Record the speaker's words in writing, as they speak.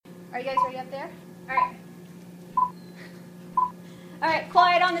you guys ready up there? All right,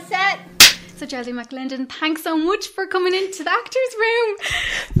 quiet on the set. So Jessie McLinden, thanks so much for coming into the actor's room.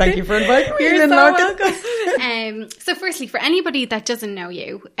 Thank you for inviting me. You're so welcome. So firstly, for anybody that doesn't know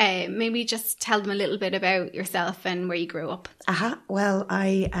you, maybe just tell them a little bit about yourself and where you grew up. Well,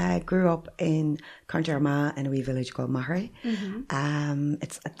 I grew up in County Armagh in a wee village called Mahray. Mm-hmm.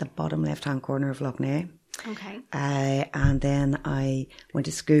 It's at the bottom left-hand corner of Lough Neagh. Okay. And then I went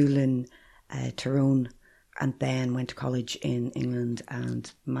to school in Tyrone, and then went to college in England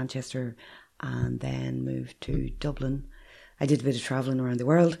and Manchester, and then moved to Dublin. I did a bit of travelling around the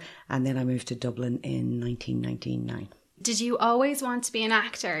world, and then I moved to Dublin in 1999. Did you always want to be an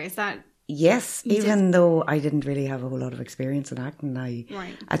actor? Is that... Yes, even though I didn't really have a whole lot of experience in acting.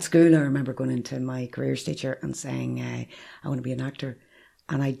 At school, I remember going into my careers teacher and saying, I want to be an actor.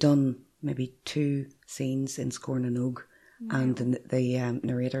 And I'd done maybe 2 scenes in Scorn and Og. Wow. And the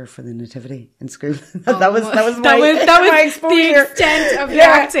narrator for the Nativity in school. that was my exposure. The extent of the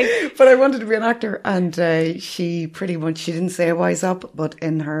acting. But I wanted to be an actor, and she didn't say a wise up, but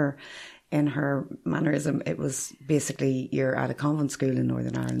in her mannerism, it was basically, you're at a convent school in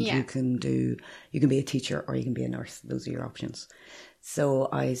Northern Ireland. Yeah. You can be a teacher or you can be a nurse. Those are your options. So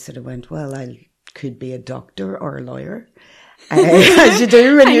I sort of went, well, I could be a doctor or a lawyer. As you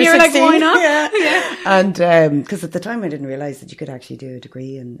do when you're 16. Like, why not? Yeah. And because at the time I didn't realise that you could actually do a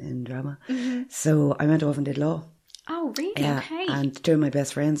degree in drama. Mm-hmm. So I went off and did law. Oh, really? Yeah. Okay. And 2 of my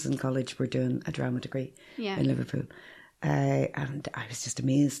best friends in college were doing a drama degree in Liverpool. And I was just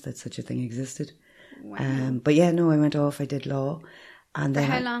amazed that such a thing existed. Wow. But I went off, I did law. And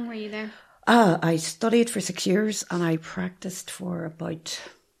then how long were you there? I studied for 6 years and I practiced for about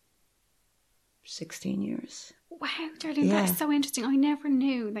 16 years. Wow, darling, that's so interesting. I never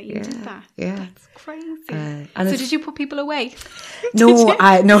knew that you did that. Yeah. That's crazy. So did you put people away?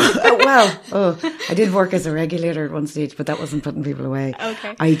 I did work as a regulator at one stage, but that wasn't putting people away.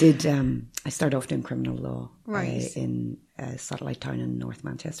 Okay. I did, I started off doing criminal law in a satellite town in North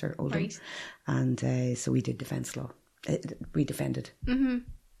Manchester, Oldham. Right. And so we did defence law. We defended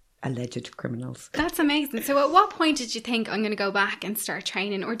alleged criminals. That's amazing. So at what point did you think, I'm going to go back and start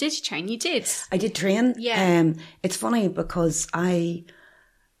training? Or did you train? You did. I did train. Yeah. It's funny because my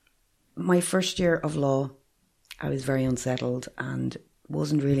first year of law, I was very unsettled and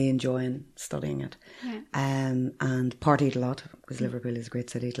wasn't really enjoying studying it. Yeah. And partied a lot because Liverpool is a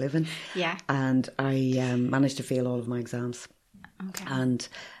great city to live in. Yeah. And I managed to fail all of my exams. Okay. And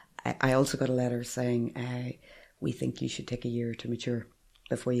I also got a letter saying, we think you should take a year to mature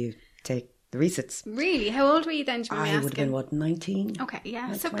before you take the resits. Really? How old were you then? I would have been, 19? Okay, yeah.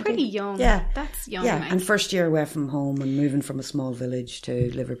 Like so 20. Pretty young. Yeah. That's young. Yeah, and first year away from home and moving from a small village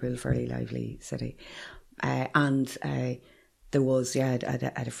to Liverpool, fairly lively city. There was, I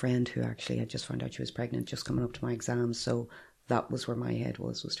had a friend who actually had just found out she was pregnant, just coming up to my exams. So that was where my head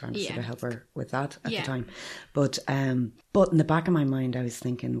was trying to sort of help her with that at the time. But in the back of my mind, I was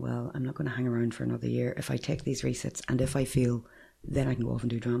thinking, well, I'm not going to hang around for another year. If I take these resits and if I feel, then I can go off and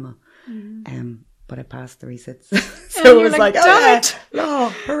do drama. Mm-hmm. But I passed the resits. So it was like, oh,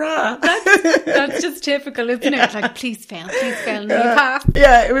 hurrah. That's just typical, isn't it? Like, please fail, and you pass.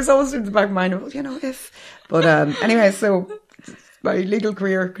 Yeah, it was always in the back of my mind, if. But anyway, so my legal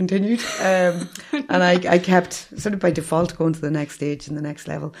career continued. And I kept, sort of by default, going to the next stage and the next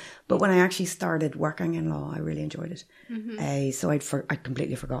level. But when I actually started working in law, I really enjoyed it. Mm-hmm. So I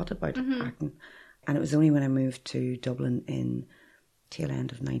completely forgot about acting. And it was only when I moved to Dublin in tail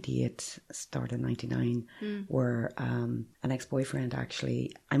end of 98, start of 99, where an ex-boyfriend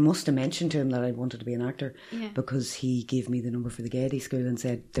actually, I must have mentioned to him that I wanted to be an actor because he gave me the number for the Gaiety School and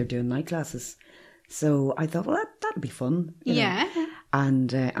said they're doing night classes. So I thought, well, that'll be fun. You know?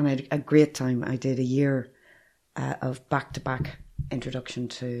 And I had a great time. I did a year of back-to-back introduction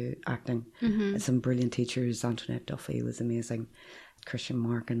to acting. Mm-hmm. Some brilliant teachers. Antoinette Duffy was amazing. Christian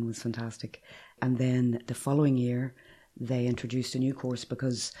Markin was fantastic. And then the following year, they introduced a new course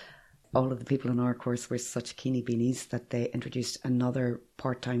because all of the people in our course were such keeny beanies that they introduced another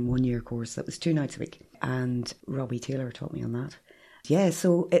part-time 1-year course that was 2 nights a week. And Robbie Taylor taught me on that. Yeah,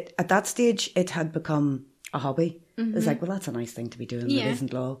 so at that stage, it had become a hobby. Mm-hmm. It was like, well, that's a nice thing to be doing. It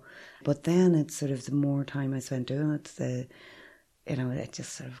isn't law. But then it's sort of the more time I spent doing it, it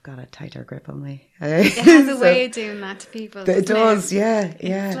just sort of got a tighter grip on me. It has a way of doing that to people. It does, yeah.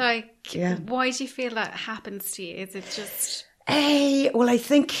 It's like, why do you feel that happens to you? Is it just... Well, I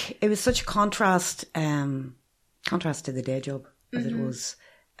think it was such a contrast to the day job as it was,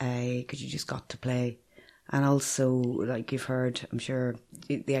 because you just got to play. And also, like you've heard, I'm sure,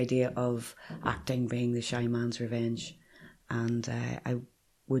 the idea of acting being the shy man's revenge. And I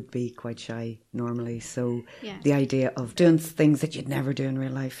would be quite shy normally. So Yeah. the idea of doing things that you'd never do in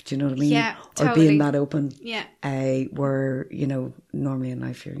real life, do you know what I mean? Yeah, Or totally. being that open. Yeah. Where, normally in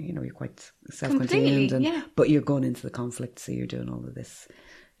life you're quite self-contained. Completely, yeah. But you're going into the conflict, so you're doing all of this.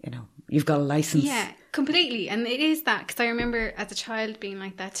 You've got a license. Yeah, completely. And it is that, because I remember as a child being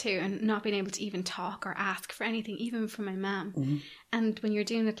like that too, and not being able to even talk or ask for anything, even from my mum. Mm-hmm. And when you're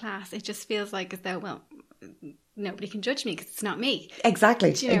doing the class, it just feels like as though, well, nobody can judge me because it's not me.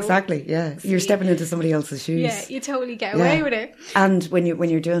 Exactly, exactly. Yeah, you're stepping into somebody else's shoes. Yeah, you totally get away with it. And when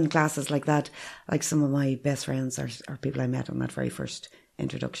you're doing classes like that, like some of my best friends are people I met on that very first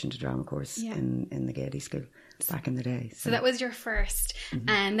introduction to drama course in the Gaiety School back in the day. So that was your first.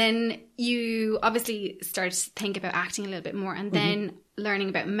 And then you obviously started to think about acting a little bit more, and then learning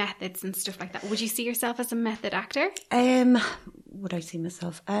about methods and stuff like that. Would you see yourself as a method actor? Would I see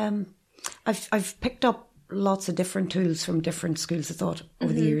myself? I've picked up lots of different tools from different schools of thought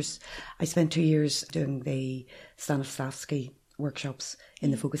over the years. I spent 2 years doing the Stanislavski workshops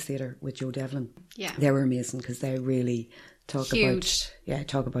in the Focus Theatre with Joe Devlin. Yeah. They were amazing because they really talk Huge.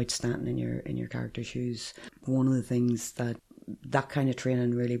 about standing in your character's shoes. One of the things that kind of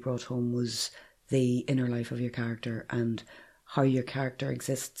training really brought home was the inner life of your character and how your character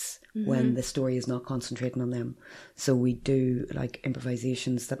exists when the story is not concentrating on them. So we do like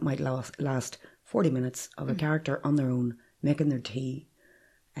improvisations that might last 40 minutes of a character on their own making their tea.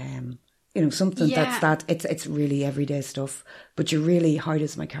 Something it's really everyday stuff, but you're really, how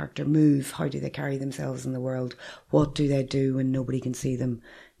does my character move? How do they carry themselves in the world? What do they do when nobody can see them?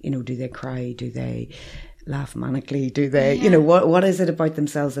 Do they cry? Do they laugh manically? Do they, what is it about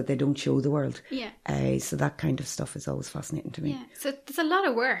themselves that they don't show the world? Yeah. So that kind of stuff is always fascinating to me. Yeah. So there's a lot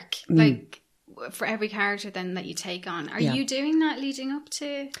of work, like for every character then that you take on. Are you doing that leading up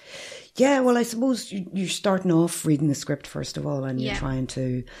to? Yeah, well, I suppose you're starting off reading the script first of all, and you're trying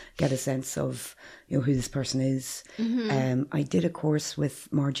to get a sense of who this person is. I did a course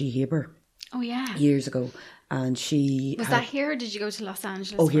with Margie Haber. Oh yeah, years ago, and she was that here, or did you go to Los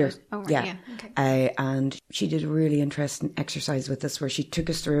Angeles? Oh, here. Oh, right, yeah. Okay. And she did a really interesting exercise with us where she took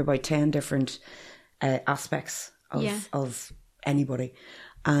us through about 10 different aspects of anybody,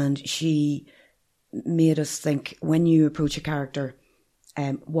 and she made us think, when you approach a character,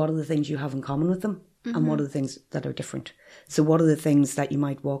 what are the things you have in common with them, and what are the things that are different? So what are the things that you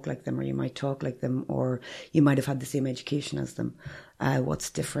might walk like them, or you might talk like them, or you might have had the same education as them? What's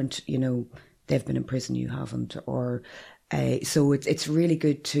different? They've been in prison, you haven't, or so it's really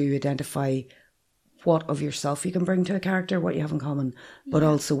good to identify what of yourself you can bring to a character, what you have in common, but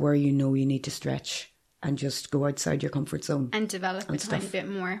also where you need to stretch and just go outside your comfort zone and develop a tiny bit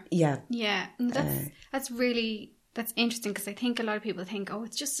more. Yeah. And that's interesting, because I think a lot of people think, oh,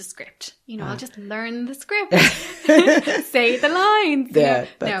 it's just a script. I'll just learn the script, say the lines. Yeah,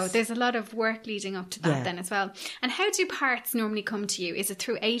 no, there's a lot of work leading up to that then as well. And how do parts normally come to you? Is it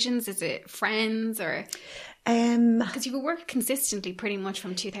through agents? Is it friends? Or because you've worked consistently pretty much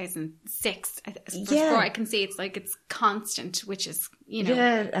from 2006. Before I can see, it's constant, which is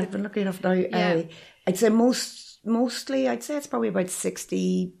Yeah, I've been lucky enough now. Yeah. I'd say mostly, I'd say it's probably about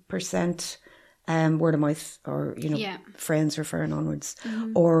 60%. Word of mouth, or friends referring onwards,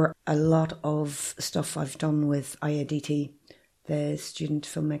 or a lot of stuff I've done with IADT, the student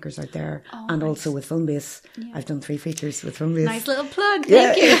filmmakers out there, and also with Filmbase. I've done 3 features with Filmbase. Nice little plug,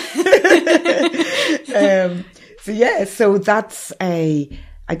 thank you. So that's I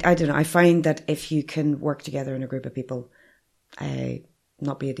don't know. I find that if you can work together in a group of people,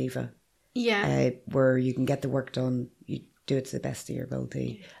 not be a diva, where you can get the work done, you do it to the best of your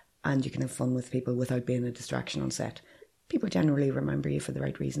ability. And you can have fun with people without being a distraction on set. People generally remember you for the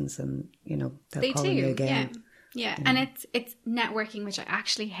right reasons, and they'll call on you again. Yeah. And it's networking, which I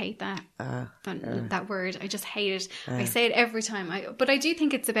actually hate that word. I just hate it. I say it every time. But I do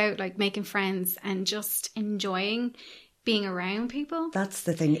think it's about like making friends and just enjoying being around people. That's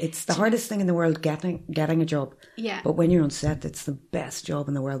the thing. It's the hardest thing in the world, getting a job. Yeah. But when you're on set, it's the best job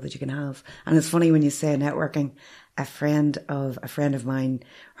in the world that you can have. And it's funny when you say networking. A friend of mine,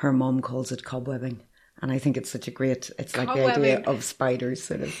 her mum calls it cobwebbing. And I think it's such a great, it's like the idea of spiders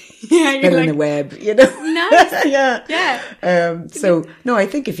sort of spinning a web, Nice. Yeah. So, no, I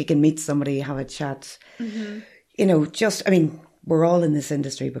think if you can meet somebody, have a chat, we're all in this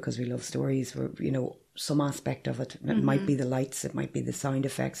industry because we love stories. We're, some aspect of it. It might be the lights, it might be the sound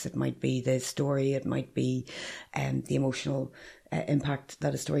effects, it might be the story, it might be the emotional impact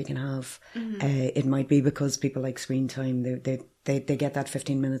that a story can have. It might be because people like screen time. They get that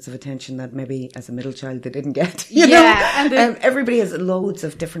 15 minutes of attention that maybe as a middle child they didn't get. You know? Everybody has loads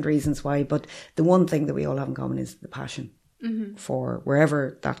of different reasons why, but the one thing that we all have in common is the passion. for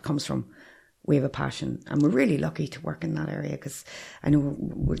wherever that comes from. We have a passion, and we're really lucky to work in that area, because I know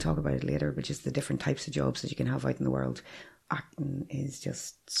we'll talk about it later, but just the different types of jobs that you can have out in the world. Acting is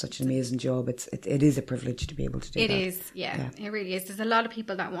just such an amazing job. It is a privilege to be able to do that. It is, yeah, it really is. There's a lot of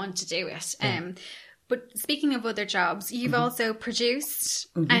people that want to do it. But speaking of other jobs, you've also produced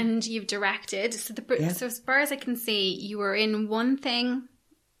and you've directed. So so as far as I can see, you were in One Thing,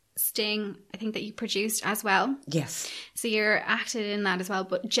 Sting, I think, that you produced as well. Yes. So you're acted in that as well.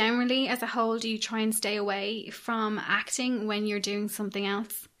 But generally, as a whole, do you try and stay away from acting when you're doing something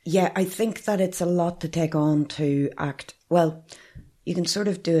else? Yeah, I think that it's a lot to take on to act. Well, you can sort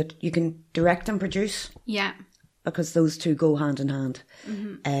of do it. You can direct and produce. Yeah. Because those two go hand in hand.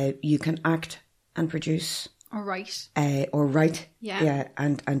 You can act and produce. Or write. Yeah,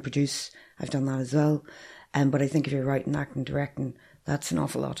 and produce. I've done that as well. But I think if you're writing, acting, directing, that's an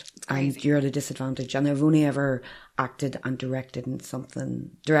awful lot. And you're at a disadvantage. And I've only ever acted and acted in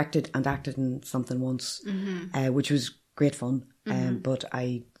something once, which was great fun. And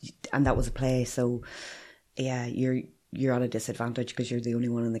that was a play. So yeah, you're at a disadvantage because you're the only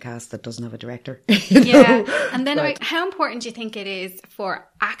one in the cast that doesn't have a director. Yeah. And then how important do you think it is for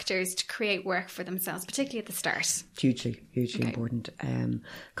actors to create work for themselves, particularly at the start? Hugely important.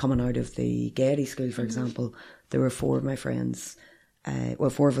 Coming out of the Gaiety School, for example, there were four of my friends,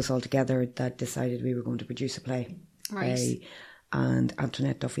 four of us all together, that decided we were going to produce a play. Right. And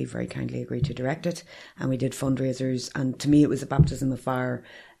Antoinette Duffy very kindly agreed to direct it, and we did fundraisers, and to me it was a baptism of fire,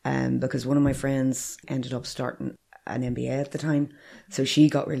 because one of my friends ended up starting an MBA at the time, so she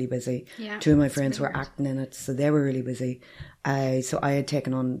got really busy. Two of my friends were acting in it, so they were really busy. So I had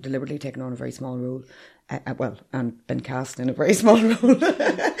deliberately taken on a very small role, and been cast in a very small role.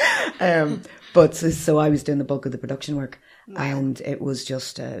 But so I was doing the bulk of the production work. Wow. And it was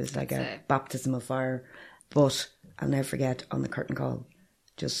just it was like a baptism of fire. But I'll never forget, on the curtain call,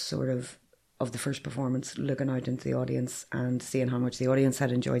 just sort of the first performance, looking out into the audience and seeing how much the audience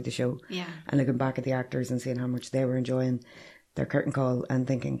had enjoyed the show. Yeah. And looking back at the actors and seeing how much they were enjoying their curtain call, and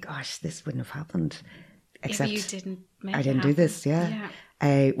thinking, gosh, this wouldn't have happened except if you didn't make I didn't do this. Yeah.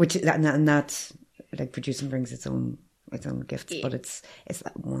 And that, like, producing brings its own gifts, but it's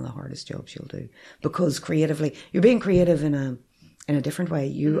one of the hardest jobs you'll do, because creatively you're being creative in a different way.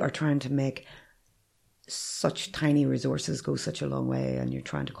 You are trying to make such tiny resources go such a long way, and you're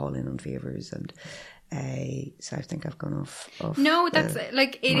trying to call in on favours, and so I think I've gone off. No, that's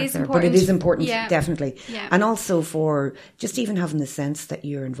like, it is there. important, but it is important, definitely. Yeah. And also for just even having the sense that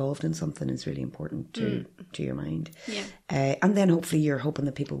you're involved in something is really important to your mind. Yeah. And then hopefully you're hoping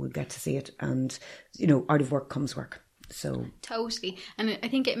that people will get to see it, and out of work comes work. So totally. And I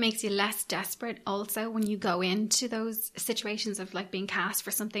think it makes you less desperate also when you go into those situations of like being cast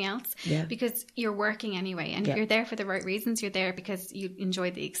for something else, because you're working anyway, and you're there for the right reasons. You're there because you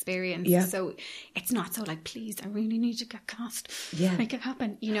enjoy the experience. So it's not so like, please, I really need to get cast, make it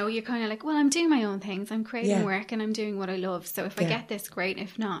happen. You're kind of like, well, I'm doing my own things, I'm creating work, and I'm doing what I love, so if I get this, great.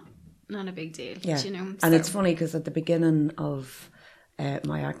 If not a big deal. And it's funny, because at the beginning of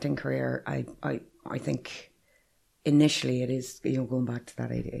my acting career, I think initially it is, going back to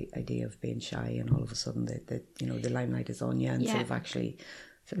that idea of being shy, and all of a sudden the limelight is on you, and sort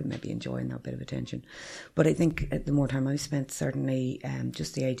of maybe enjoying that bit of attention. But I think the more time I've spent, certainly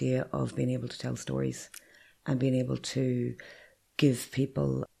just the idea of being able to tell stories and being able to give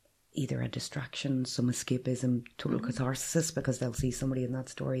people either a distraction, some escapism, total catharsis, because they'll see somebody in that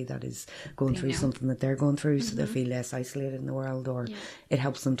story that is going through something that they're going through, so they feel less isolated in the world, or it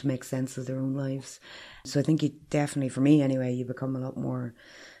helps them to make sense of their own lives. So I think you definitely, for me anyway, you become a lot more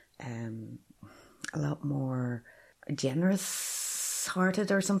generous-hearted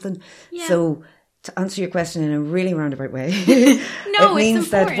or something. Yeah. So to answer your question in a really roundabout way, no, it means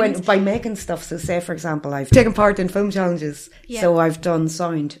that by making stuff, so say for example, I've taken part in film challenges, so I've done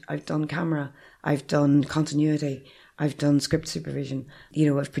sound, I've done camera, I've done continuity, I've done script supervision,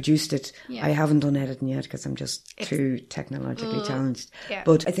 I've produced it. I haven't done editing yet because I'm just too technologically challenged.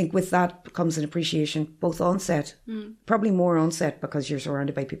 But I think with that comes an appreciation, both on set, probably more on set, because you're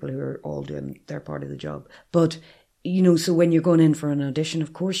surrounded by people who are all doing their part of the job. But so when you're going in for an audition,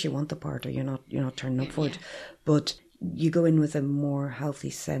 of course you want the part, or you're not turning up for it. But you go in with a more healthy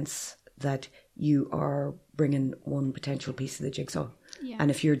sense that you are bringing one potential piece of the jigsaw. Yeah.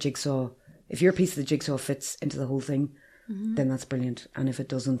 And if your piece of the jigsaw fits into the whole thing, then that's brilliant. And if it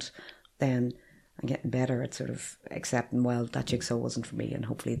doesn't, then I'm getting better at sort of accepting, well, that jigsaw wasn't for me, and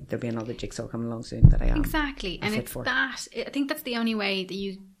hopefully there'll be another jigsaw coming along soon that I am exactly. And it's for. I think that's the only way that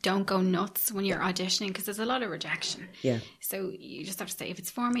you don't go nuts when you're auditioning, because there's a lot of rejection. So you just have to say, if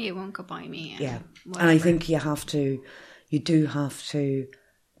it's for me, it won't go by me. And I think you have to you do have to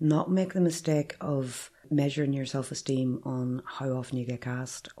not make the mistake of measuring your self-esteem on how often you get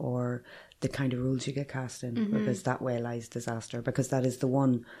cast or the kind of roles you get cast in, because that way lies disaster, because that is the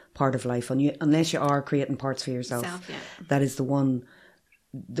one part of life, unless you are creating parts for yourself, that is the one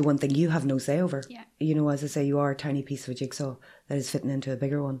thing you have no say over. You know, as I say, you are a tiny piece of a jigsaw that is fitting into a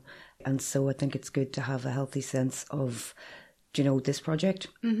bigger one. And so I think it's good to have a healthy sense of, do you know, this project.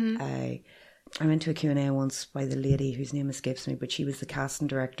 I went to a Q&A once by the lady whose name escapes me, but she was the casting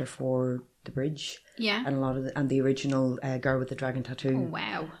director for The Bridge. Yeah. And the original Girl with the Dragon Tattoo. Oh,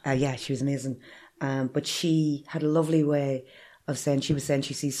 wow. Yeah, she was amazing. But she had a lovely way of saying, she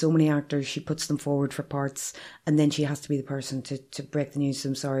sees so many actors, she puts them forward for parts, and then she has to be the person to break the news.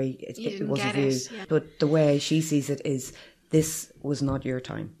 I'm sorry, it wasn't you. Yeah. But the way she sees it is, this was not your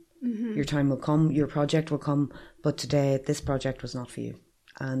time. Your time will come, your project will come, but today this project was not for you.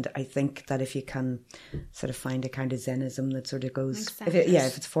 And I think that if you can sort of find a kind of Zenism that sort of goes, if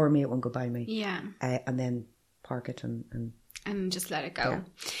it's for me, it won't go by me. Yeah. And then park it and just let it go.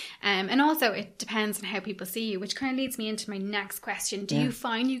 And also it depends on how people see you, which kind of leads me into my next question. Do you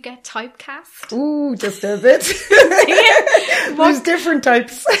find you get typecast? Ooh, just a bit. There's different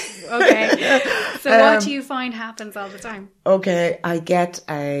types. Okay. So what do you find happens all the time? Okay,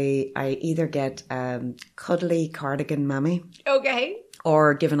 I either get cuddly cardigan mammy. Okay.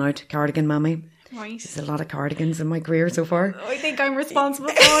 Or giving out cardigan mammy. Right. There's a lot of cardigans in my career so far. I think I'm responsible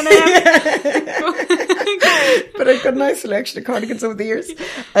for one of them. But I've got a nice selection of cardigans over the years.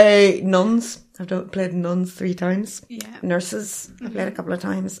 Nuns. I've played nuns 3 times. Yeah. Nurses. I played a couple of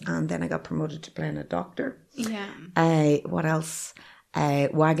times. And then I got promoted to playing a doctor. Yeah. What else?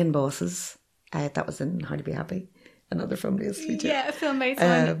 Wagon bosses. That was in How to Be Happy. Another film-based feature. Yeah, a film-based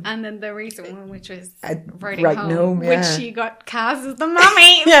one. And then the recent one, which was Riding Home, which she got cast as the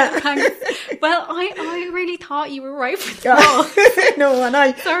mummy. Yeah. Well, I really thought you were right for the role.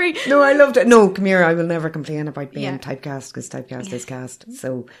 Sorry. No, I loved it. No, come here, I will never complain about being typecast, because typecast is cast.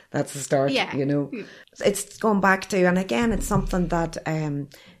 So that's the start, you know. It's going back to, and again, it's something that...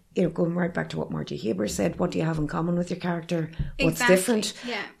 you know, going right back to what Margie Haber said, what do you have in common with your character? What's different?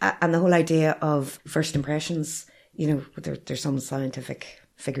 Yeah. And the whole idea of first impressions, you know, there's some scientific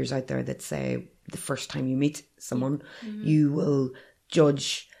figures out there that say the first time you meet someone, you will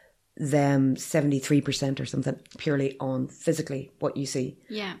judge them 73% or something purely on physically what you see.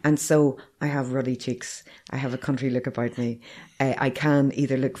 Yeah. And so I have ruddy cheeks. I have a country look about me. I can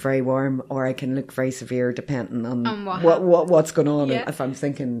either look very warm or I can look very severe depending on what's going on. If I'm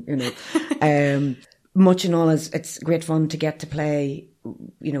thinking, you know, much and all, it's great fun to get to play,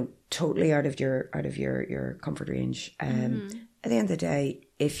 you know, totally out of your comfort range. At the end of the day,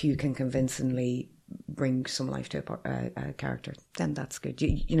 if you can convincingly bring some life to a character, then that's good.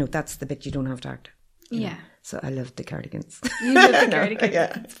 You know, that's the bit you don't have to act. Yeah. So I love the cardigans. You love the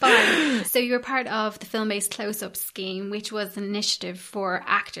cardigans. It's fine. So you're part of the film-based close-up scheme, which was an initiative for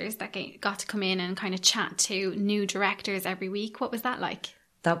actors that got to come in and kind of chat to new directors every week. What was that like?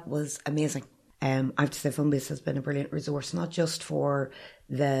 That was amazing. I have to say film-based has been a brilliant resource, not just for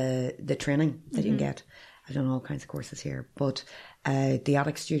the training that you can get. I've done all kinds of courses here, but the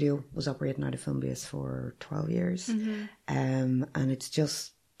Attic Studio was operating out of film-based for 12 years. And it's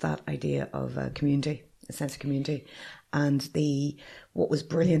just that idea of a community, a sense of community. And what was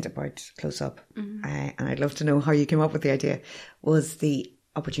brilliant about Close Up, and I'd love to know how you came up with the idea, was the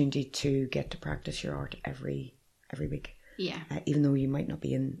opportunity to get to practice your art every week. Yeah. Even though you might not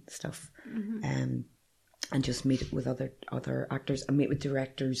be in stuff. And just meet with other actors and meet with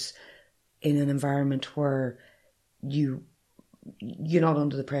directors in an environment where you're not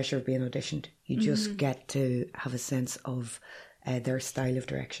under the pressure of being auditioned. You just get to have a sense of their style of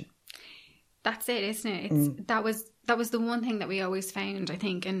direction. That's it, isn't it? That was the one thing that we always found, I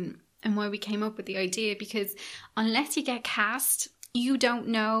think, and why we came up with the idea, because unless you get cast, you don't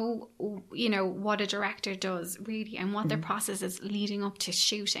know, you know, what a director does really and what their process is leading up to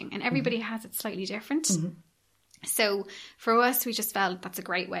shooting. And everybody has it slightly different. So for us, we just felt that's a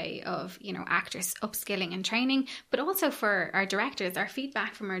great way of, you know, actors upskilling and training, but also for our directors. Our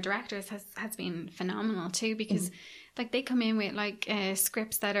feedback from our directors has been phenomenal too, because like they come in with like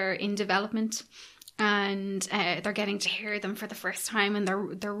scripts that are in development, and they're getting to hear them for the first time, and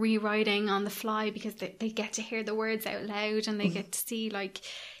they're rewriting on the fly because they get to hear the words out loud, and they get to see, like,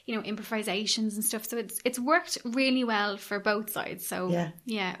 you know, improvisations and stuff. So it's worked really well for both sides. So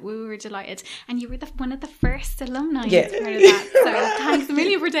yeah, we were delighted, and you were one of the first alumni as part of that. So thanks a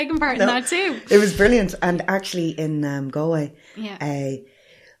million for taking part in that too. It was brilliant, and actually in Galway,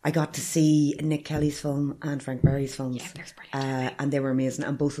 I got to see Nick Kelly's film and Frank Berry's films. Yeah, they're brilliant. And they were amazing.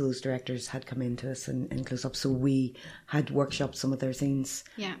 And both of those directors had come into us in Close Up. So we had workshopped some of their scenes.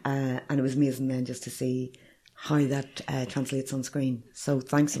 Yeah. And it was amazing then just to see how that translates on screen. So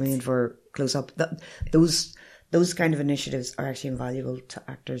thanks a million for Close Up. Those kind of initiatives are actually invaluable to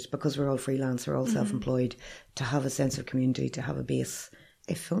actors because we're all freelance, we're all self-employed, to have a sense of community, to have a base,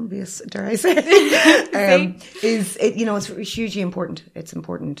 a film base, dare I say, it's hugely important. It's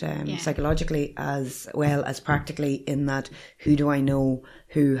important psychologically as well as practically, in that who do I know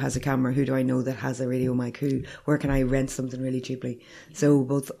who has a camera, who do I know that has a radio mic, where can I rent something really cheaply? So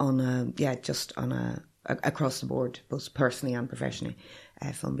both on across the board, both personally and professionally,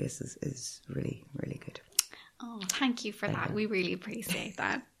 film base is really, really good. Oh, thank you for that. We really appreciate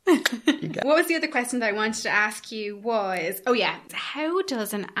that. What was the other question that I wanted to ask you was, how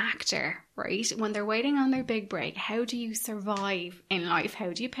does an actor, right, when they're waiting on their big break, how do you survive in life?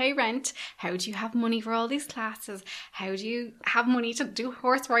 How do you pay rent? How do you have money for all these classes? How do you have money to do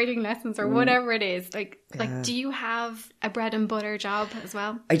horse riding lessons or whatever it is? Like, do you have a bread and butter job as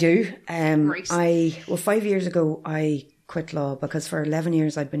well? I do. Right. 5 years ago, I quit law because for 11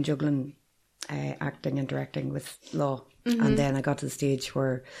 years I'd been juggling acting and directing with law. And then I got to the stage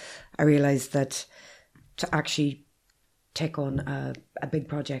where I realised that to actually take on a big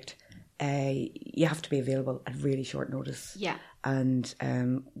project, you have to be available at really short notice. Yeah. And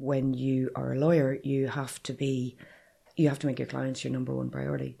when you are a lawyer, you have to make your clients your number one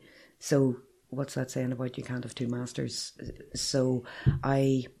priority. So what's that saying about you can't have two masters? So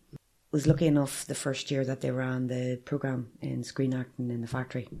I was lucky enough the first year that they ran the programme in screen acting in the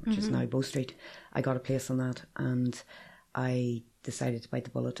Factory, which is now Bow Street. I got a place on that and I decided to bite the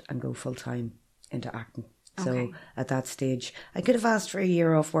bullet and go full time into acting. Okay. So at that stage, I could have asked for a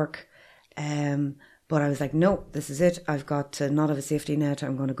year off work, but I was like, no, this is it. I've got to not have a safety net.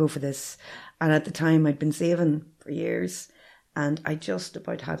 I'm going to go for this. And at the time, I'd been saving for years and I just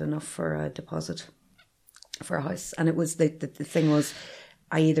about had enough for a deposit for a house. And it was the thing was,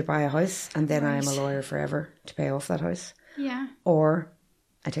 I either buy a house and then I am a lawyer forever to pay off that house. Yeah. Or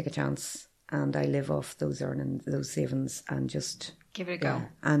I take a chance and I live off those earnings, those savings, and just give it a go. Yeah.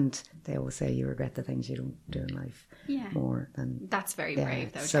 And they always say you regret the things you don't do in life more than... That's very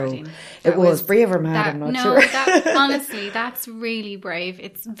brave, though, so Jardine. It was brave or mad, I'm not sure. Honestly, that's really brave.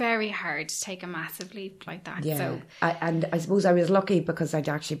 It's very hard to take a massive leap like that. Yeah. So. And I suppose I was lucky because I'd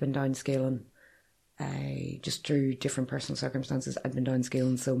actually been downscaling. Just through different personal circumstances, I'd been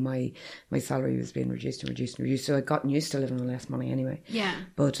downscaling, so my salary was being reduced. So I'd gotten used to living on less money anyway. Yeah.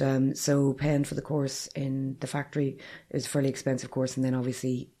 But so paying for the course in the Factory is a fairly expensive course, and then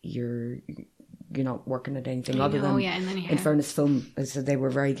obviously you're not working at anything other than, in fairness, film. So they were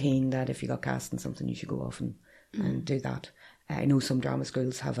very keen that if you got cast in something, you should go off and do that. I know some drama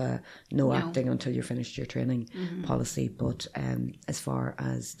schools have a no acting until you're finished your training policy, but as far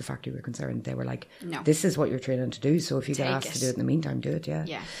as the Factory were concerned, they were like, this is what you're training to do, so if you get asked to do it in the meantime, do it,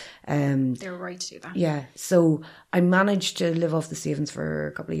 Yeah, they were right to do that. Yeah, so I managed to live off the savings for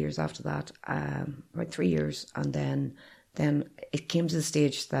a couple of years after that, about 3 years, and then it came to the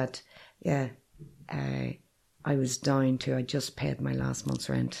stage that, I was down to, I just paid my last month's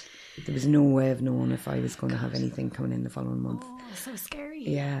rent. There was no way of knowing if I was going to have anything coming in the following month. Oh, so scary.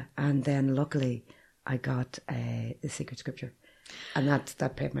 Yeah, and then luckily I got The Secret Scripture, and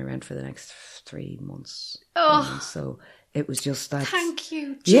that paid my rent for the next 3 months. Oh. So it was just that. Thank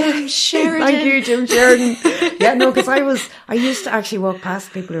you, Jim Sheridan. Thank you, Jim Sheridan. Yeah, no, because I used to actually walk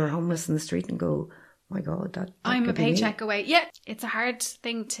past people who were homeless in the street and go, my God, that I'm a paycheck away. Yeah, it's a hard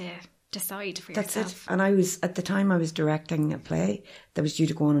thing to decide for yourself. That's it. And at the time I was directing a play that was due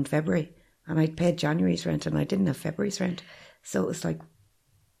to go on in February, and I'd paid January's rent and I didn't have February's rent. So it was like,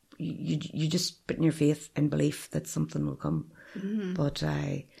 you just put in your faith and belief that something will come. But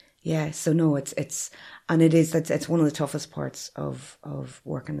so no, it's one of the toughest parts of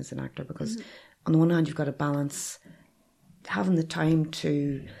working as an actor, because on the one hand you've got to balance having the time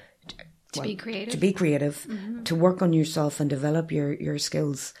to be creative, to work on yourself and develop your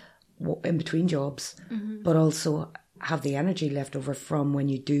skills in between jobs, but also have the energy left over from when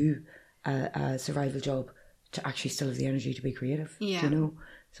you do a survival job to actually still have the energy to be creative. Yeah. You know?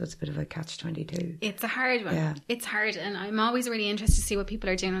 So it's a bit of a catch-22. It's a hard one. Yeah. It's hard, and I'm always really interested to see what people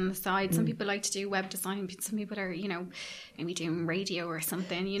are doing on the side. Some people like to do web design, but some people are, maybe doing radio or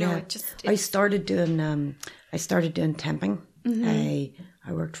something. I started doing temping. I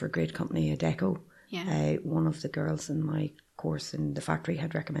worked for a great company, Adecco. Yeah. One of the girls in my course in the Factory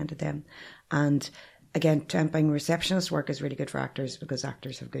had recommended them, and again, temping receptionist work is really good for actors because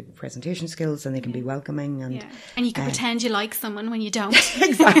actors have good presentation skills and they can be welcoming. And you can pretend you like someone when you don't.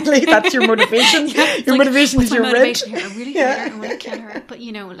 Exactly. That's your motivation. Your motivation is your motivation here. I really hate her. I want to kill her. But,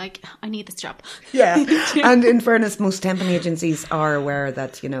 you know, like, I need this job. Yeah. And in fairness, most temping agencies are aware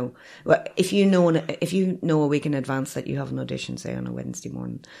that, you know, if you know a week in advance that you have an audition, say on a Wednesday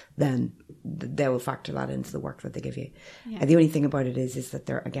morning, then they will factor that into the work that they give you. Yeah. The only thing about it is that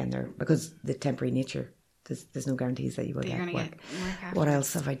they're because the temporary nature, there's no guarantees that you will get work. What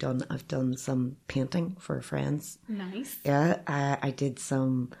else have I done? I've done some painting for friends. Nice. Yeah, I did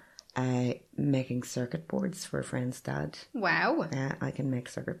some making circuit boards for a friend's dad. Wow. Yeah, I can make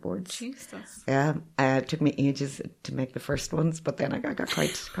circuit boards. Jesus. Yeah, it took me ages to make the first ones, but then I got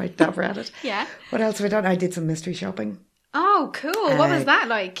quite dapper at it. Yeah. What else have I done? I did some mystery shopping. Oh, cool. What was that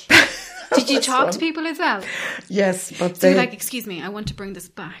like? Did you talk to people as well? Yes, but so like, excuse me, I want to bring this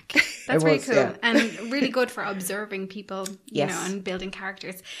back. That's very cool. Yeah. And really good for observing people, you know, and building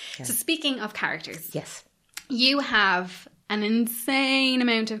characters. Yeah. So speaking of characters. Yes. You have an insane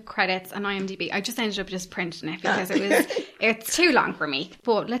amount of credits on IMDb. I just ended up just printing it because it's too long for me.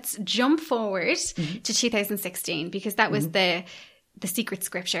 But let's jump forward to 2016 because that was the Secret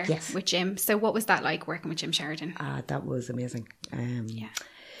Scripture with Jim. So what was that like working with Jim Sheridan? That was amazing.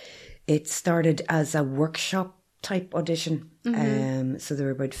 It started as a workshop type audition. So there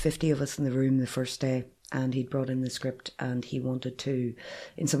were about 50 of us in the room the first day, and he'd brought in the script and he wanted to,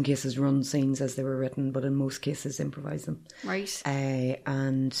 in some cases, run scenes as they were written, but in most cases improvise them. Right.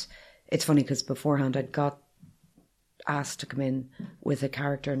 And it's funny because beforehand I'd got asked to come in with a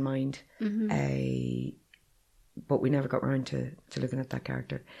character in mind, but we never got around to looking at that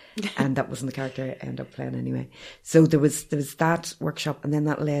character, and that wasn't the character I ended up playing anyway. So there was that workshop, and then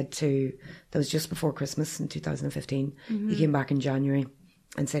that was just before Christmas in 2015. He came back in January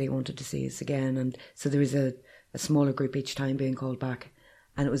and said he wanted to see us again, and so there was a smaller group each time being called back,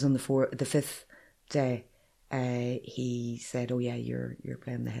 and it was on the fifth day. He said, "Oh yeah, you're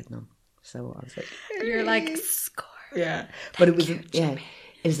playing the head nun." So I was like, "You're like score." Yeah, but it was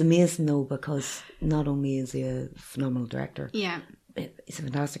It was amazing though, because not only is he a phenomenal director, he's a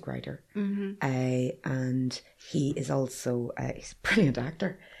fantastic writer, and he is also he's a brilliant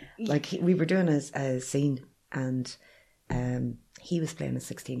actor. Like we were doing a scene, and he was playing a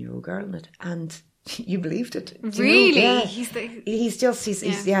 16-year-old girl in it, and you believed it. Really? Yeah. He's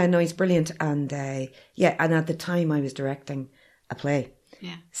brilliant, and and at the time I was directing a play,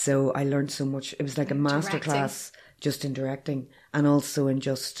 so I learned so much. It was like a masterclass just in directing, and also in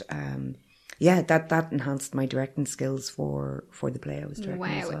just that enhanced my directing skills for the play I was directing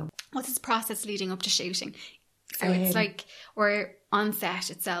as well. What's his process leading up to shooting? So it's like, or on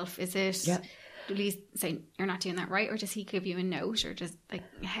set itself, is it Louise saying you're not doing that right, or does he give you a note, or just like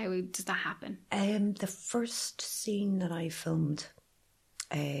how does that happen? The first scene that I filmed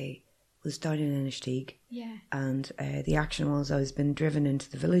was down in Innishteague, and the action was I was being driven into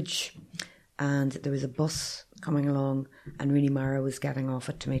the village, and there was a bus coming along, and Rooney Mara was getting off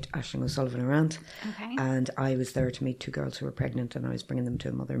it to meet Aisling O'Sullivan Arant. Okay. And I was there to meet two girls who were pregnant, and I was bringing them to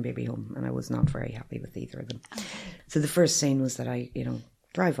a mother and baby home, and I was not very happy with either of them. Okay. So the first scene was that I,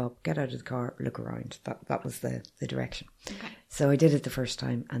 drive up, get out of the car, look around. That was the direction. Okay. So I did it the first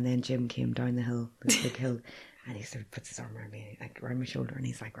time, and then Jim came down the hill, this big hill, and he sort of puts his arm around me, like around my shoulder, and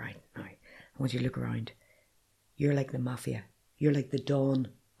he's like, right, now, I want you to look around. You're like the mafia. You're like the dawn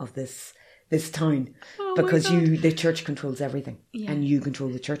of this town, because the church controls everything, and you control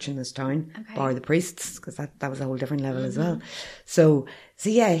the church in this town, bar the priests, because that was a whole different level as well. So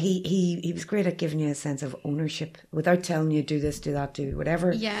yeah, he was great at giving you a sense of ownership without telling you do this, do that, do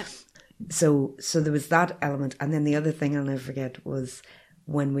whatever. Yeah. So there was that element, and then the other thing I'll never forget was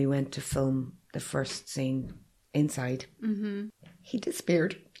when we went to film the first scene inside. He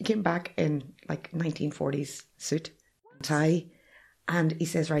disappeared. He came back in like 1940s suit, tie. And he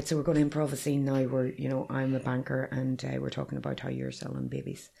says, right, so we're going to improv a scene now where, I'm a banker, and we're talking about how you're selling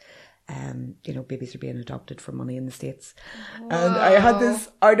babies. Babies are being adopted for money in the States. Whoa. And I had this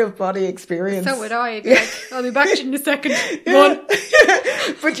out-of-body experience. So would I. I'd be like, I'll be back in a second. One.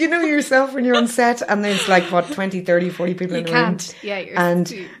 But you know yourself when you're on set, and there's like, 20, 30, 40 people in the room. Yeah,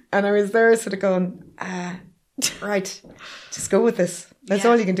 and I was there sort of going, right, just go with this. That's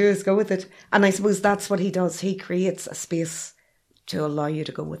all you can do is go with it. And I suppose that's what he does. He creates a space to allow you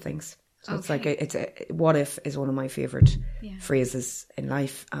to go with things. So it's like what if is one of my favourite phrases in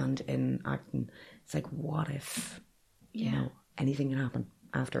life and in acting. It's like, what if anything can happen,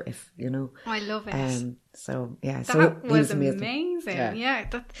 after If, you know. I love it. So yeah, that was amazing. Yeah,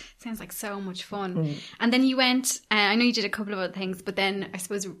 that sounds like so much fun. And then you went. I know you did a couple of other things, but then I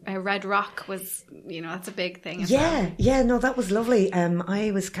suppose Red Rock was, you know, that's a big thing. No, that was lovely.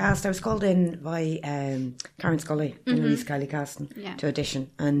 I was called in by Karen Scully in Louise Kiley casting to audition,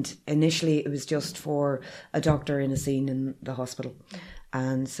 and initially it was just for a doctor in a scene in the hospital,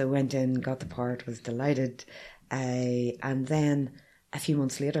 and so went in, got the part, was delighted, and then a few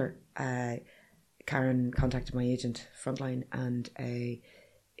months later, Karen contacted my agent, Frontline, and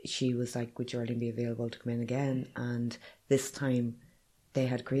she was like, would Geraldine be available to come in again? And this time they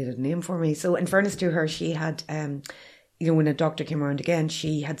had created a name for me. So in fairness to her, she had, you know, when a doctor came around again,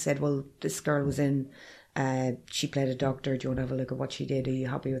 she had said, well, this girl was in, she played a doctor, do you want to have a look at what she did? Are you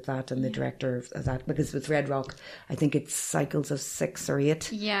happy with that? And the director of that, because with Red Rock, I think it's cycles of 6 or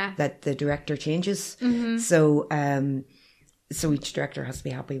 8 that the director changes. So each director has to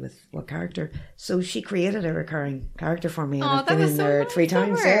be happy with what character. So she created a recurring character for me, and I've been in there 3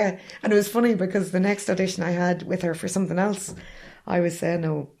 times. Yeah, and it was funny because the next audition I had with her for something else, I was saying,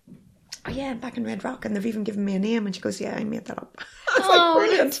 oh yeah, I'm back in Red Rock, and they've even given me a name. And she goes, yeah, I made that up. I was like,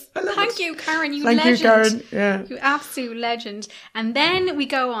 brilliant. Thank you, Karen. You Thank legend. You, Karen. Yeah. You absolute legend. And then we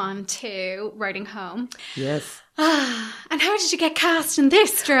go on to Writing Home. Yes. And how did you get cast in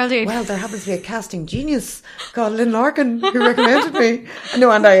this, Geraldine? Well, there happens to be a casting genius called Lynn Larkin who recommended me.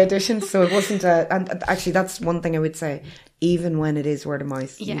 No, and I auditioned, so it wasn't and actually that's one thing I would say. Even when it is word of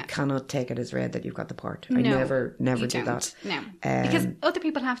mouth, you cannot take it as read that you've got the part. I never do that. No, because other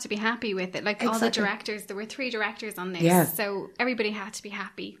people have to be happy with it. Like all the directors, there were 3 directors on this, so everybody had to be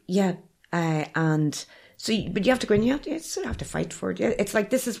happy. Yeah, and so, but you have to go in. You still have to fight for it. It's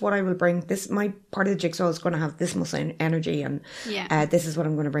like, this is what I will bring. This, my part of the jigsaw is going to have this much energy, and this is what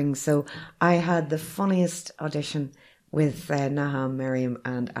I'm going to bring. So I had the funniest audition with Naham, Miriam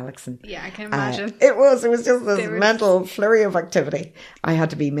and Alexon. Yeah, I can imagine. It was just this mental flurry of activity. I had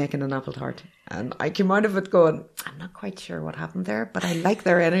to be making an apple tart, and I came out of it going, I'm not quite sure what happened there, but I like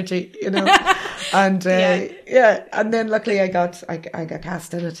their energy, you know. And and then luckily I got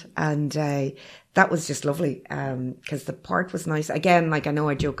cast in it, and that was just lovely, because the part was nice. Again, like, I know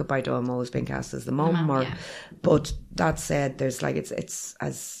I joke about, I'm always being cast as the mum, but that said, there's like, it's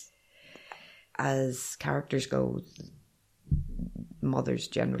as characters go, mothers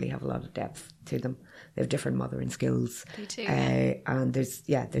generally have a lot of depth to them. They have different mothering skills. They do. And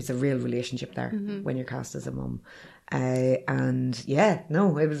there's a real relationship there when you're cast as a mum. And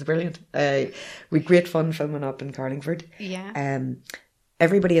it was brilliant. We had great fun filming up in Carlingford. Yeah.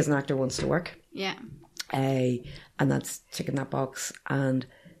 Everybody as an actor wants to work. Yeah. And that's ticking that box. And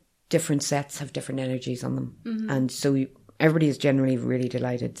different sets have different energies on them. And so everybody is generally really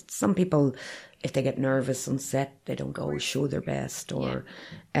delighted. Some people, if they get nervous on set, they don't always show their best, or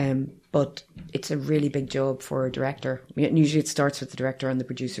but it's a really big job for a director. Usually it starts with the director and the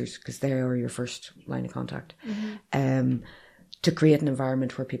producers, because they are your first line of contact, to create an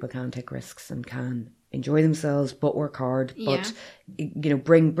environment where people can take risks and can enjoy themselves but work hard, but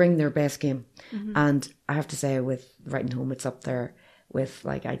bring their best game. And I have to say, with Writing Home, it's up there with,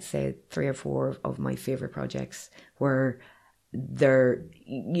 like, I'd say 3 or 4 of my favourite projects, where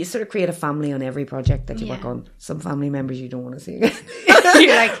you sort of create a family on every project that you work on. Some family members you don't want to see again.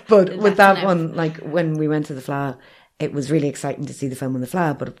 You're like, but with that one, like, when we went to the Fleadh, it was really exciting to see the film on the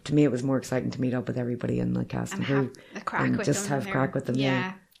Fleadh, but to me it was more exciting to meet up with everybody in the cast and crew and just have crack with them.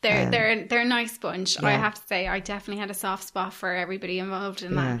 Yeah. They're a nice bunch. Yeah. I have to say, I definitely had a soft spot for everybody involved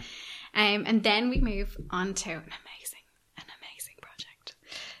in that. And then we move on to an amazing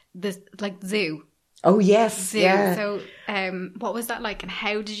project. Zoo. Oh yes, Zoo. yeah. So, what was that like, and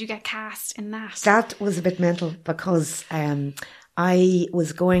how did you get cast in that? That was a bit mental, because I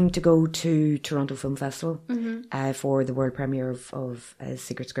was going to go to Toronto Film Festival for the world premiere of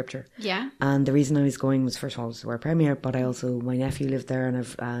Secret Scripture. Yeah. And the reason I was going was, first of all, it was the world premiere, but my nephew lived there,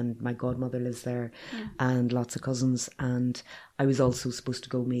 and my godmother lives there, and lots of cousins. And I was also supposed to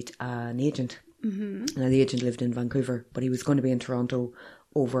go meet an agent. Now, the agent lived in Vancouver, but he was going to be in Toronto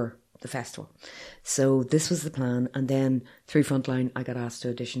over the festival. So this was the plan. And then through Frontline, I got asked to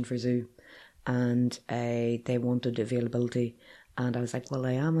audition for Zoo, and they wanted availability. And I was like, well,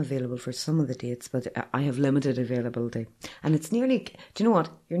 I am available for some of the dates, but I have limited availability. And it's nearly, do you know what?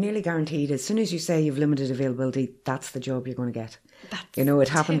 You're nearly guaranteed. As soon as you say you've limited availability, that's the job you're going to get. It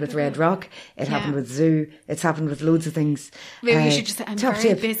happened with Red Rock. It happened with Zoo. It's happened with loads of things. Maybe you should just say, I'm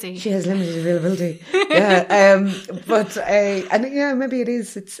very busy. She has limited availability. Maybe it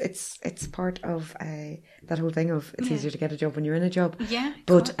is. It's part of that whole thing of it's easier to get a job when you're in a job. Yeah,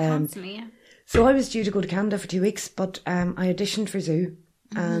 but constantly, So I was due to go to Canada for 2 weeks, but I auditioned for Zoo,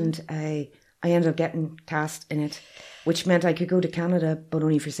 and I ended up getting cast in it, which meant I could go to Canada, but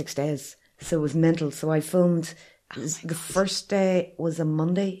only for 6 days. So it was mental. So I filmed. The first day was a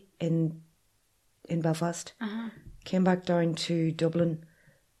Monday in Belfast. Came back down to Dublin.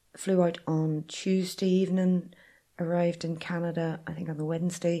 Flew out on Tuesday evening. Arrived in Canada, I think on the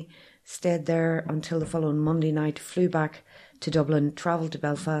Wednesday. Stayed there until the following Monday night. Flew back to Dublin. Travelled to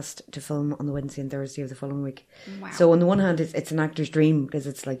Belfast to film on the Wednesday and Thursday of the following week. Wow. So on the one hand, it's an actor's dream, because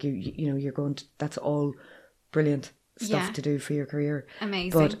it's like you're going to, that's all brilliant stuff to do for your career.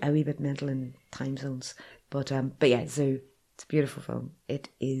 Amazing. But a wee bit mental in time zones. But yeah, Zoo, it's a beautiful film. It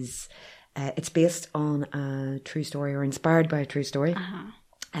is. It's based on a true story, or inspired by a true story,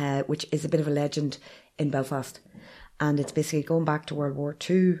 which is a bit of a legend in Belfast. And it's basically going back to World War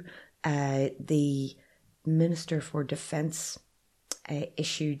II. The Minister for Defence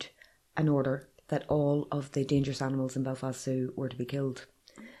issued an order that all of the dangerous animals in Belfast Zoo were to be killed.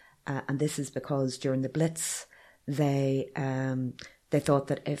 And this is because during the Blitz, they thought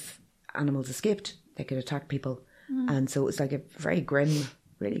that if animals escaped, they could attack people. And so it was like a very grim,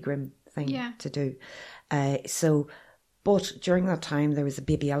 really grim thing to do. But during that time, there was a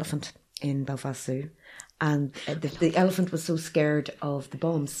baby elephant in Belfast Zoo. And the elephant was so scared of the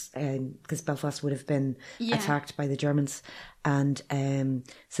bombs, because Belfast would have been attacked by the Germans. And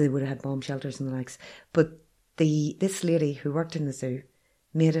so they would have had bomb shelters and the likes. But this lady who worked in the zoo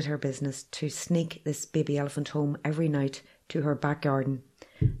made it her business to sneak this baby elephant home every night to her back garden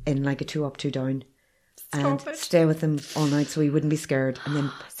in like a 2 up, 2 down. And stay with him all night so he wouldn't be scared, and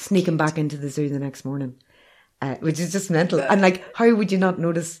then sneak him back into the zoo the next morning. Which is just mental. And like, how would you not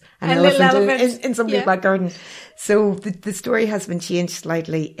notice an elephant in somebody's back garden? So the story has been changed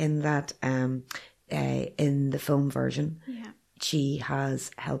slightly in that in the film version, she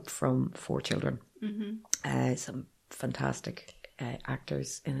has help from 4 children. Some fantastic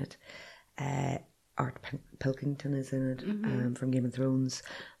actors in it. Art Pilkington is in it, from Game of Thrones.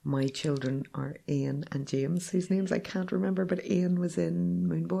 My children are Ian and James, whose names I can't remember, but Ian was in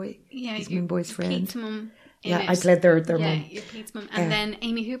Moonboy. Yeah, he's Moonboy's friend. Pete's mum. I played their mum. Yeah, your Pete's mum. And then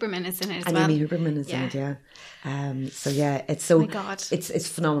Amy Huberman is in it as well. And Amy Huberman is in it, so yeah, it's so... Oh my God. It's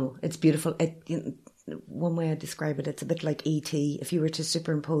phenomenal. It's beautiful. One way I describe it, it's a bit like E.T. If you were to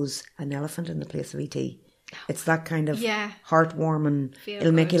superimpose an elephant in the place of E.T., it's that kind of heartwarming.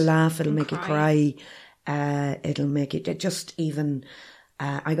 It'll make you laugh. It'll make you cry. It'll make you just even...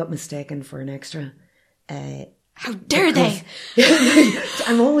 I got mistaken for an extra. How dare they?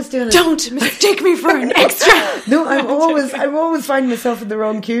 I'm always doing it. Don't mistake me for an extra. No, I'm always finding myself in the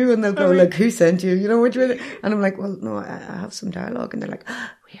wrong queue, and they'll go like, "Who sent you?" You know, which way? And I'm like, "Well, no, I have some dialogue," and they're like, "Oh,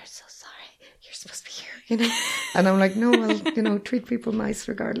 we are so sorry. You're supposed to be here," you know. And I'm like, "No, well, treat people nice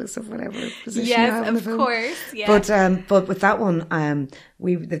regardless of whatever position you have in the film." Yes, of course. Yeah. But with that one,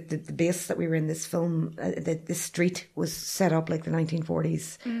 the base that we were in this film, the street was set up like the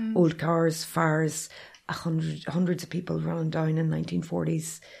 1940s, old cars, fires. Hundreds of people running down in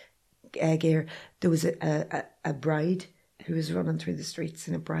 1940s gear. There was a bride who was running through the streets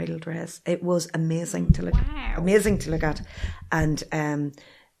in a bridal dress. It was amazing to look at. And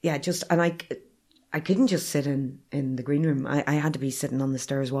I couldn't just sit in the green room. I had to be sitting on the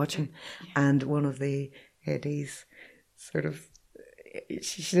stairs watching. And one of the ADs sort of,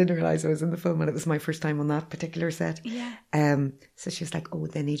 she didn't realise I was in the film, and it was my first time on that particular set. Yeah. So she was like, "Oh,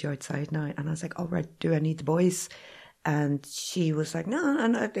 they need you outside now." And I was like, "All right, do I need the boys?" And she was like,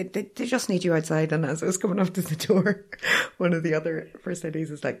 "No, they just need you outside." And as I was coming up to the door, one of the other first ADs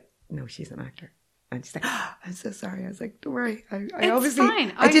was like, "No, she's an actor." And she's like, "Oh, I'm so sorry." I was like, "Don't worry. I obviously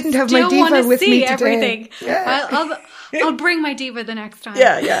fine. I didn't have my diva with me today." Everything. Yeah. I'll bring my diva the next time.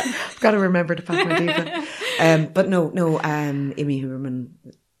 Yeah. I've got to remember to pack my diva. But no. Amy Huberman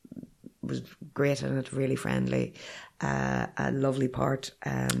was great in it. Really friendly. A lovely part.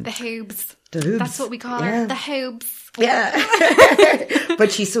 The Hoobs. The Hoobs. That's what we call her. The Hoobs. Yeah.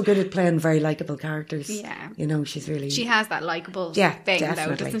 But she's so good at playing very likeable characters. Yeah. You know, she's really... She has that likeable thing, definitely.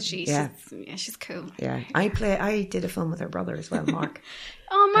 Though, doesn't she? Yeah. She's cool. Yeah. I did a film with her brother as well, Mark.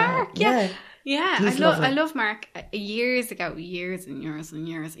 Oh, Mark. Yeah. I love Mark. Years ago, I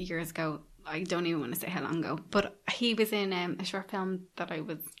don't even want to say how long ago, but he was in a short film that I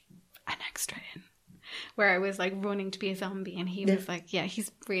was an extra in, where I was like running to be a zombie, and he was like, he's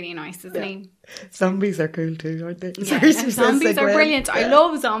really nice, isn't he? Zombies are cool too, aren't they? Yeah, zombies are brilliant. I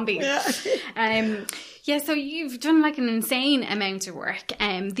love zombies. Yeah. So you've done like an insane amount of work.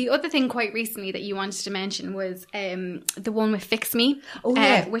 The other thing quite recently that you wanted to mention was the one with Fix Me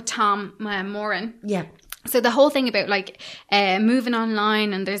with Tom Moran. Yeah. So the whole thing about like moving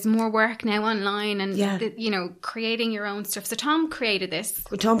online, and there's more work now online, and you know, creating your own stuff. So Tom created this.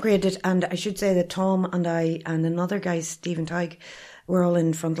 Tom created it, and I should say that Tom and I and another guy, Stephen Teig, we're all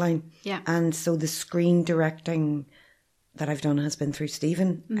in Frontline. Yeah. And so the screen directing that I've done has been through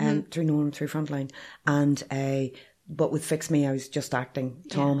Stephen and through Nolan, through Frontline, and but with Fix Me, I was just acting.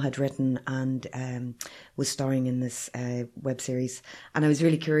 Tom had written and was starring in this web series. And I was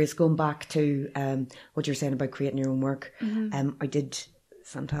really curious, going back to what you're saying about creating your own work. I did a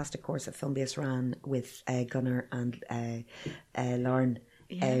fantastic course at Filmbase Ran with Gunnar and Lauren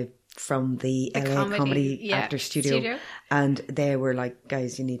from the LA Comedy Actors Studio. And they were like,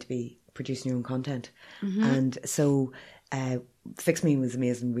 guys, you need to be producing your own content. And so Fix Me was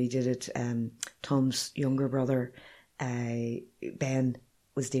amazing. We did it. Tom's younger brother, Ben,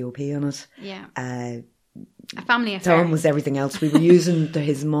 was DOP on it. Yeah. A family affair. Tom was everything else. We were using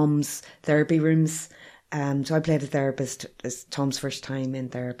his mum's therapy rooms. So I played a therapist. It's Tom's first time in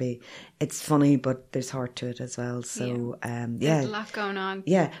therapy. It's funny, but there's heart to it as well. So, there's a lot going on.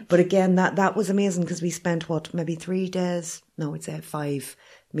 Yeah. But again, that was amazing because we spent maybe 3 days? No, I'd say 5,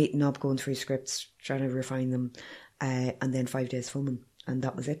 meeting up, going through scripts, trying to refine them, and then 5 days filming. And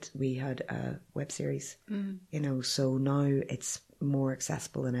that was it. We had a web series, you know, so now it's more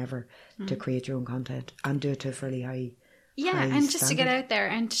accessible than ever to create your own content and do it to a fairly high and just to get out there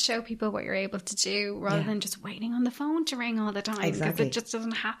and to show people what you're able to do rather than just waiting on the phone to ring all the time, because it just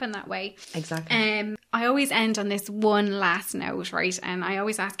doesn't happen that way. Exactly. I always end on this one last note, right? And I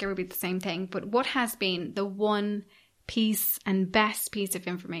always ask everybody the same thing, but what has been the one piece and best piece of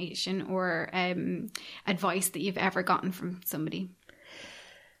information or advice that you've ever gotten from somebody?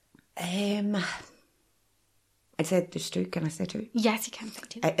 I'd say there's 2. Can I say 2? Yes, you can say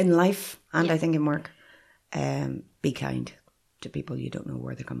 2. In life, and I think in work, be kind to people. You don't know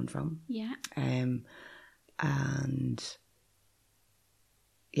where they're coming from. Yeah. And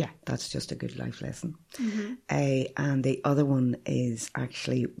yeah, that's just a good life lesson. And the other one is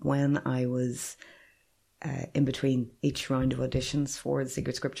actually when I was in between each round of auditions for The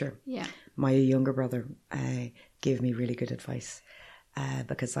Secret Scripture. Yeah. My younger brother gave me really good advice.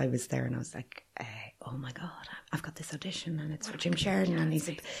 Because I was there and I was like, oh my God, I've got this audition and it's for Jim Sheridan and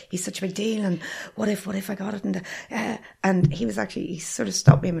he's such a big deal, and what if I got it? And he sort of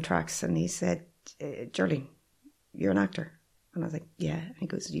stopped me in my tracks and he said, Geraldine, you're an actor. And I was like, yeah. And he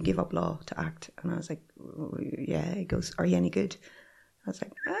goes, you give up law to act? And I was like, oh, yeah. He goes, are you any good? I was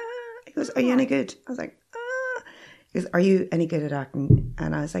like, He goes, are you any good? I was like, He goes, are you any good at acting?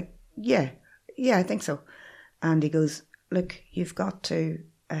 And I was like, yeah, I think so. And he goes, look, you've got to,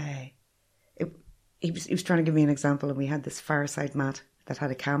 he was trying to give me an example, and we had this fireside mat that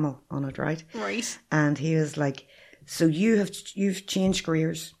had a camel on it, right? Right. And he was like, so you've changed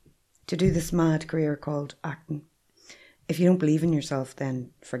careers to do this mad career called acting. If you don't believe in yourself,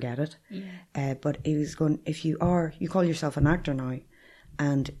 then forget it. Yeah. But he was going, if you call yourself an actor now,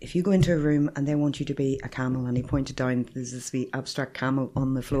 and if you go into a room and they want you to be a camel, and he pointed down, there's this wee abstract camel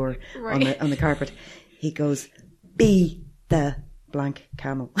on the floor, on the carpet. He goes, be the blank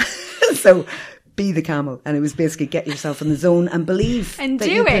camel. So be the camel. And it was basically get yourself in the zone and believe. And that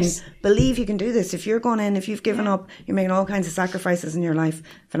do it. Believe you can do this. If you're going in, if you've given up, you're making all kinds of sacrifices in your life,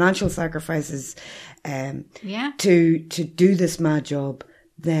 financial sacrifices, to do this mad job,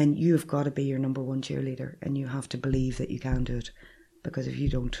 then you've got to be your number one cheerleader, and you have to believe that you can do it. Because if you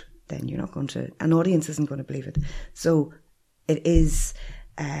don't, then you're not going to, an audience isn't going to believe it. So it is,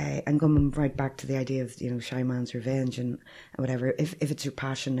 and coming right back to the idea of, Shy Man's Revenge and whatever, if it's your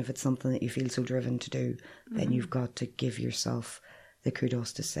passion, if it's something that you feel so driven to do, then you've got to give yourself the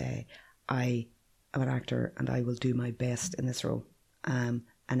kudos to say, I am an actor and I will do my best in this role. And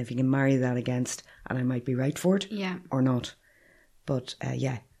if you can marry that against, and I might be right for it or not, but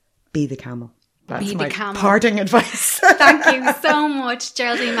be the camel. That's my parting advice. Thank you so much,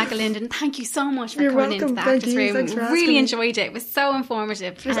 Geraldine McAlinden. Thank you so much for coming into the Actors Room. Really enjoyed it. It was so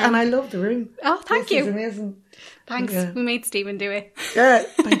informative. And I love the room. Oh, thank you. It's amazing. Thanks. Yeah. We made Stephen do it. Yeah,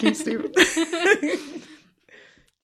 thank you, Stephen.